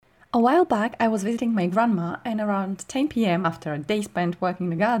A while back, I was visiting my grandma, and around 10 p.m., after a day spent working in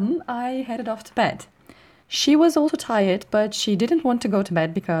the garden, I headed off to bed. She was also tired, but she didn't want to go to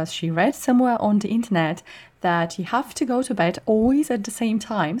bed because she read somewhere on the internet that you have to go to bed always at the same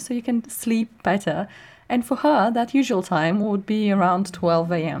time so you can sleep better, and for her, that usual time would be around 12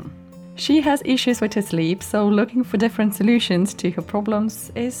 a.m. She has issues with her sleep, so looking for different solutions to her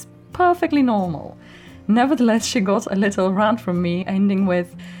problems is perfectly normal. Nevertheless, she got a little rant from me, ending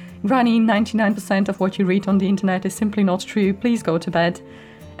with, "Granny, 99% of what you read on the internet is simply not true, please go to bed."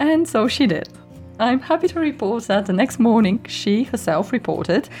 And so she did. I'm happy to report that the next morning she herself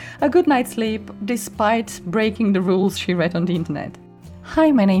reported a good night's sleep despite breaking the rules she read on the internet.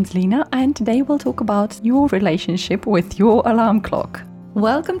 Hi, my name's Lina, and today we'll talk about your relationship with your alarm clock.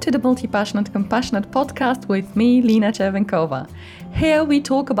 Welcome to the Multi-Passionate Compassionate podcast with me, Lina Chervenkova. Here we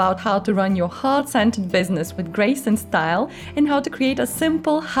talk about how to run your heart-centered business with grace and style and how to create a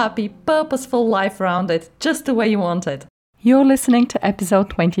simple, happy, purposeful life around it, just the way you want it. You're listening to episode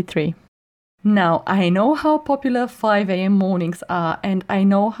 23. Now, I know how popular 5 a.m. mornings are, and I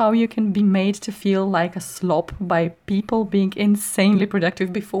know how you can be made to feel like a slob by people being insanely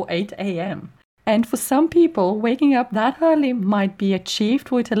productive before 8 a.m. And for some people, waking up that early might be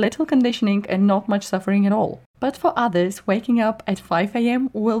achieved with a little conditioning and not much suffering at all. But for others, waking up at 5 a.m.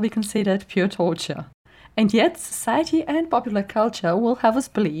 will be considered pure torture. And yet, society and popular culture will have us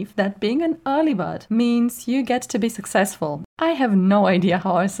believe that being an early bird means you get to be successful. I have no idea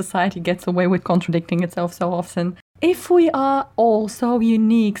how our society gets away with contradicting itself so often. If we are all so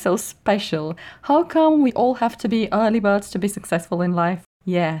unique, so special, how come we all have to be early birds to be successful in life?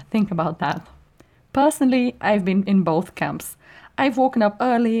 Yeah, think about that. Personally, I've been in both camps. I've woken up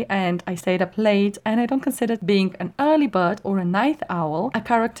early and I stayed up late, and I don't consider being an early bird or a night owl a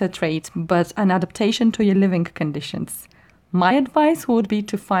character trait, but an adaptation to your living conditions. My advice would be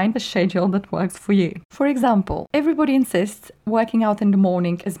to find a schedule that works for you. For example, everybody insists working out in the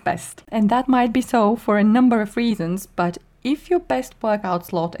morning is best, and that might be so for a number of reasons, but if your best workout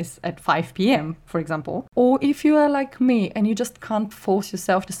slot is at 5 p.m., for example, or if you are like me and you just can't force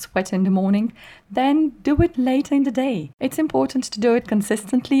yourself to sweat in the morning, then do it later in the day. It's important to do it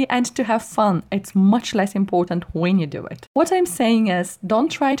consistently and to have fun. It's much less important when you do it. What I'm saying is,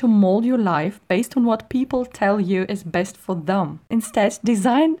 don't try to mold your life based on what people tell you is best for them. Instead,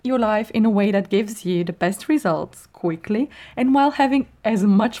 design your life in a way that gives you the best results quickly and while having as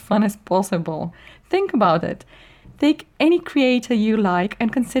much fun as possible. Think about it. Take any creator you like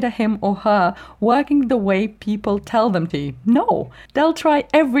and consider him or her working the way people tell them to. No, they'll try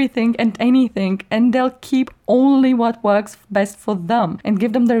everything and anything, and they'll keep only what works best for them and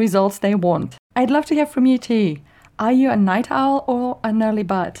give them the results they want. I'd love to hear from you too. Are you a night owl or an early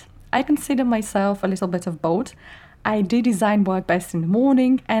bird? I consider myself a little bit of both. I do design work best in the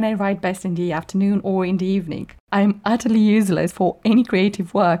morning and I write best in the afternoon or in the evening. I'm utterly useless for any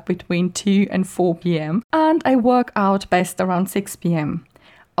creative work between 2 and 4 p.m. and I work out best around 6 p.m.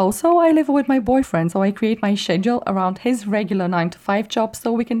 Also, I live with my boyfriend, so I create my schedule around his regular 9-to-5 job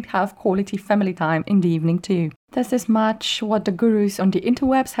so we can have quality family time in the evening too. Does this match what the gurus on the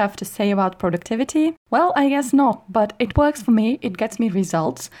interwebs have to say about productivity? Well, I guess not, but it works for me, it gets me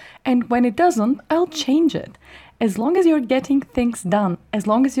results, and when it doesn't, I'll change it. As long as you're getting things done, as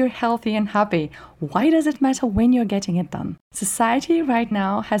long as you're healthy and happy, why does it matter when you're getting it done? Society right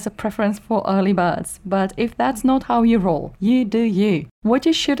now has a preference for early birds, but if that's not how you roll, you do you. What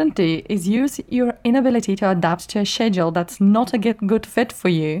you shouldn't do is use your inability to adapt to a schedule that's not a good fit for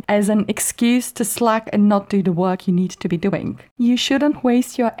you as an excuse to slack and not do the work you need to be doing. You shouldn't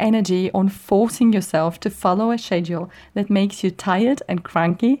waste your energy on forcing yourself to follow a schedule that makes you tired and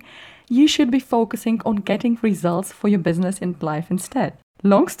cranky. You should be focusing on getting results for your business and life instead.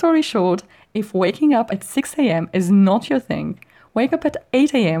 Long story short, if waking up at 6 a.m. is not your thing, wake up at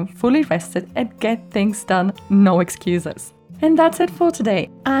 8 a.m. fully rested and get things done, no excuses. And that's it for today.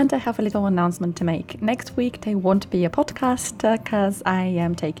 And I have a little announcement to make. Next week there won't be a podcast because I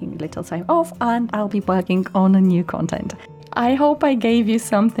am taking a little time off and I'll be working on a new content. I hope I gave you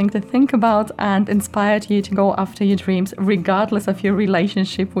something to think about and inspired you to go after your dreams regardless of your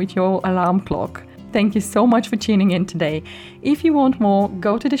relationship with your alarm clock. Thank you so much for tuning in today. If you want more,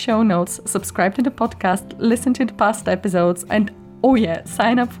 go to the show notes, subscribe to the podcast, listen to the past episodes, and oh yeah,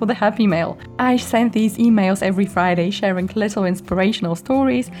 sign up for the Happy Mail. I send these emails every Friday sharing little inspirational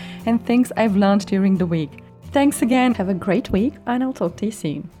stories and things I've learned during the week. Thanks again, have a great week, and I'll talk to you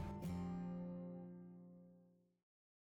soon.